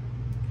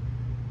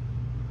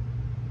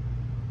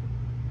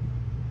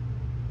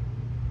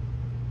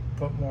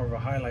 Put more of a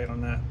highlight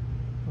on that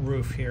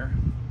roof here.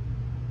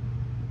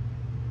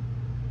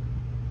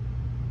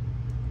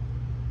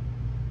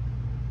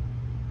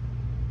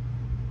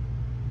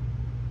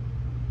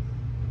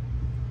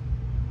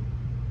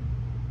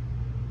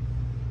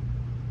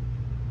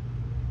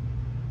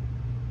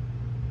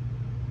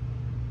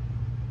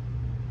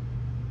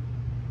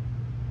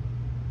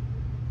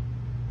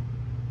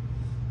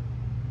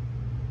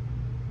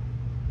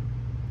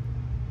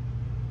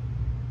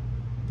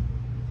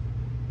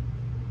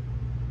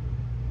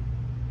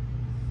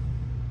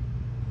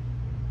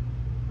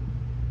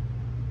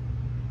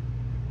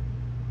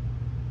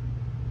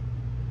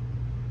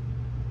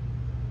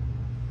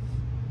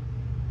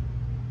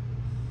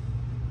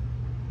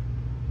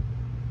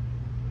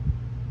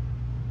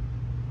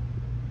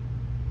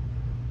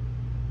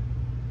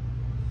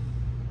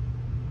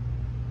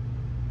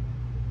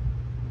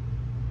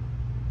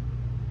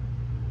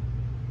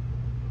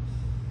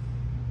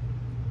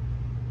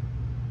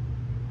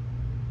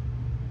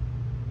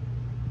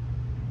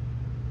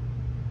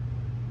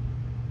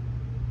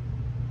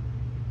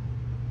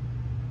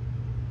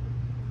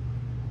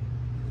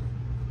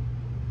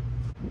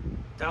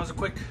 That was a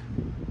quick,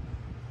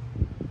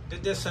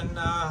 did this in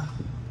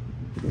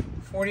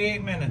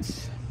 48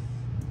 minutes.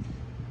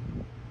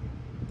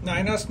 Now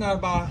I know it's not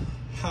about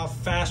how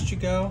fast you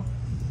go.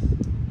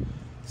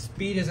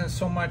 Speed isn't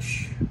so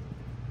much,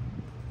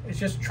 it's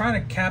just trying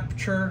to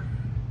capture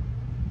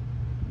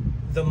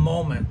the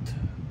moment,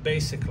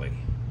 basically.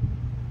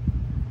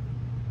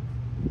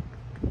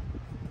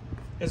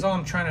 Is all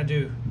I'm trying to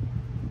do.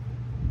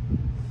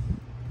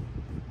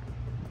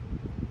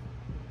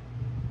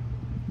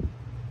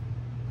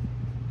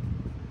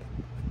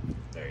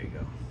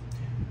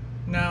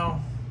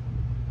 Now,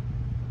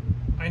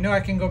 I know I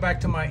can go back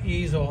to my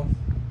easel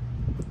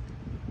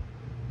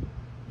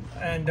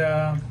and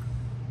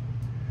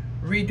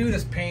redo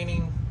this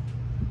painting,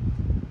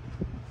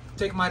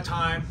 take my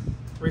time,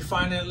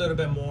 refine it a little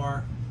bit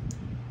more,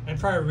 and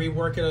probably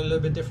rework it a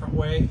little bit different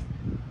way.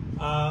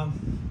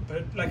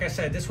 But like I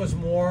said, this was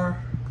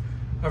more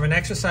of an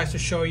exercise to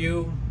show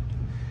you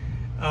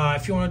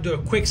if you want to do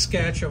a quick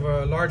sketch of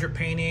a larger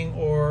painting,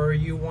 or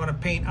you want to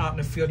paint out in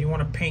the field, you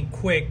want to paint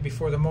quick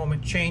before the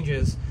moment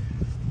changes.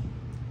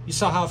 You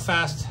saw how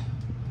fast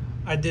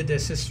I did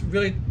this. It's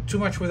really too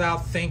much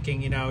without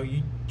thinking, you know.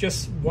 You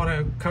just want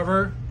to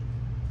cover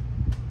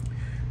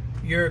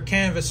your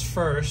canvas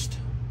first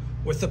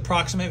with the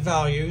approximate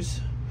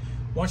values.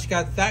 Once you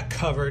got that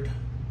covered,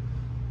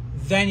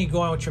 then you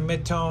go in with your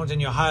midtones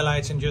and your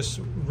highlights and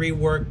just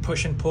rework,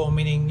 push and pull,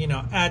 meaning, you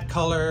know, add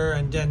color,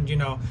 and then, you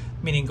know,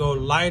 meaning go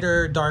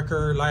lighter,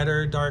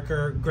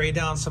 darker, gray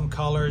down some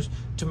colors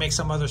to make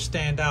some others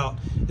stand out.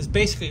 Is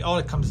basically all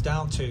it comes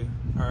down to.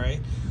 all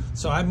right?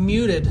 So I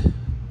muted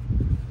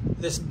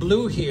this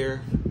blue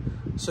here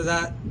so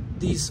that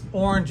these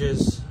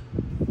oranges,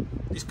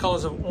 these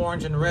colors of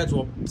orange and reds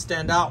will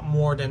stand out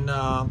more than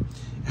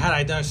had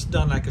I just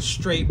done like a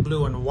straight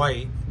blue and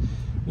white.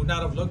 Would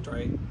not have looked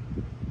right,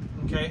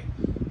 okay?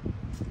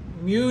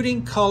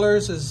 Muting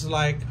colors is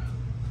like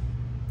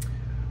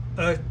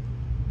a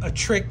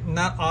trick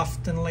not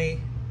oftenly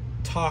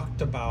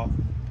talked about,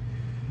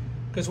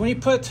 because when you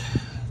put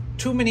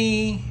too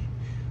many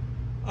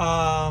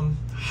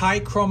high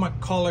chroma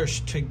colors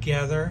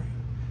together,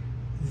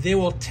 they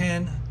will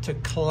tend to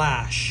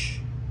clash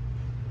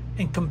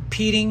and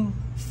competing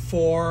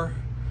for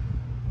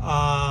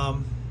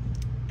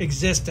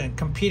existence,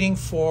 competing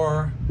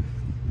for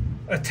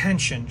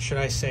attention, should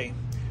I say.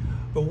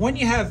 But when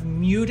you have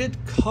muted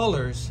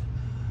colors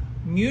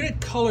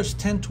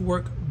tend to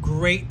work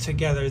great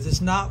together.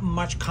 There's not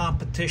much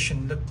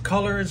competition. The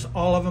colors,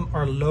 all of them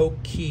are low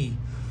key.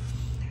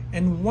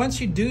 And once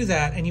you do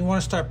that and you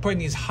want to start putting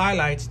these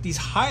highlights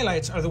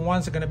are the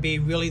ones that are going to be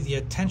really the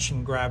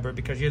attention grabber,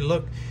 because you're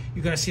going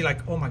to see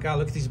like, oh my God,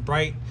 look at these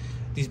bright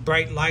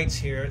lights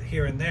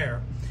here and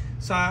there.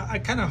 So I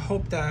kind of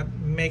hope that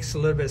makes a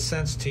little bit of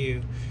sense to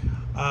you.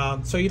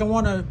 So you don't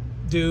want to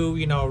do,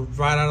 you know,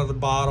 right out of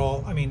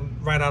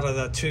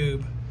the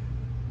tube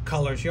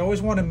colors. You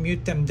always want to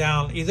mute them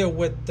down, either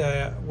with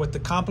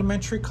the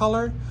complementary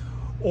color,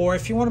 or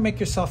if you want to make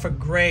yourself a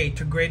gray,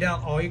 to gray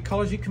down all your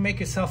colors, you can make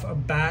yourself a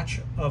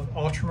batch of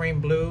ultramarine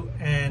blue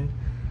and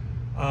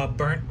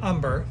burnt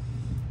umber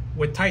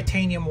with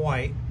titanium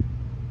white.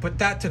 Put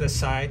that to the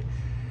side.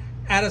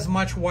 Add as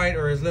much white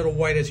or as little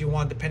white as you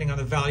want, depending on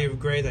the value of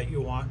gray that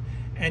you want,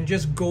 and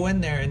just go in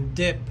there and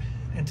dip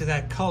into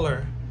that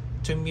color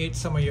to mute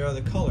some of your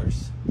other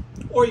colors.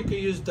 Or you could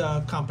use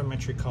the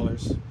complementary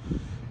colors.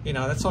 You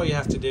know, that's all you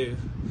have to do.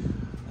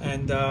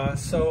 And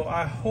so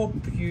I hope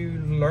you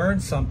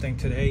learned something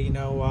today. You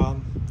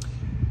know,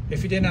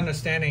 if you didn't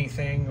understand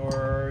anything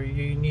or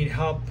you need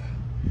help,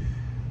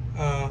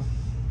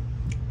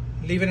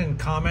 leave it in a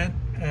comment,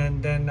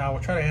 and then I will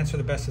try to answer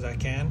the best as I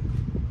can.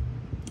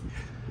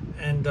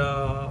 And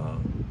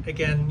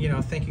again, you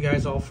know, thank you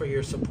guys all for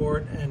your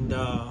support, and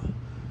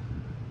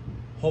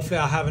hopefully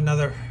I'll have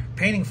another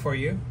painting for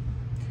you.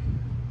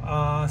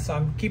 So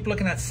I'm keep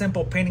looking at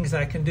simple paintings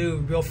that I can do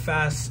real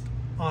fast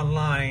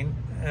online,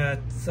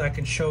 so I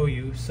can show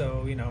you.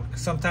 So, you know,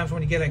 sometimes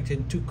when you get into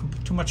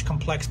too much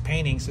complex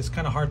paintings, it's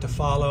kind of hard to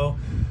follow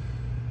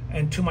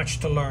and too much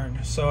to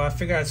learn. So I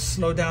figured I'd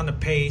slow down the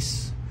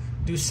pace,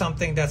 do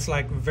something that's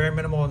like very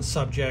minimal in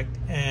subject,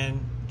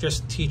 and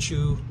just teach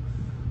you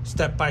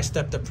step by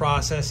step the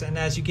process. And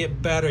as you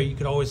get better, you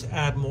could always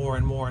add more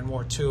and more and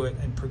more to it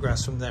and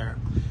progress from there.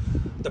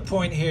 The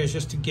point here is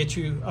just to get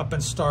you up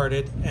and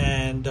started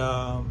and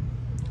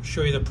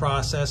show you the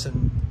process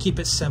and keep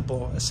it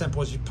simple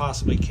as you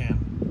possibly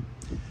can.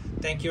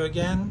 Thank you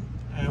again,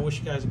 and I wish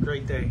you guys a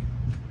great day.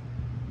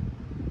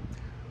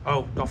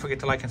 Oh, don't forget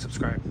to like and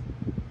subscribe.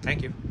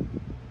 Thank you.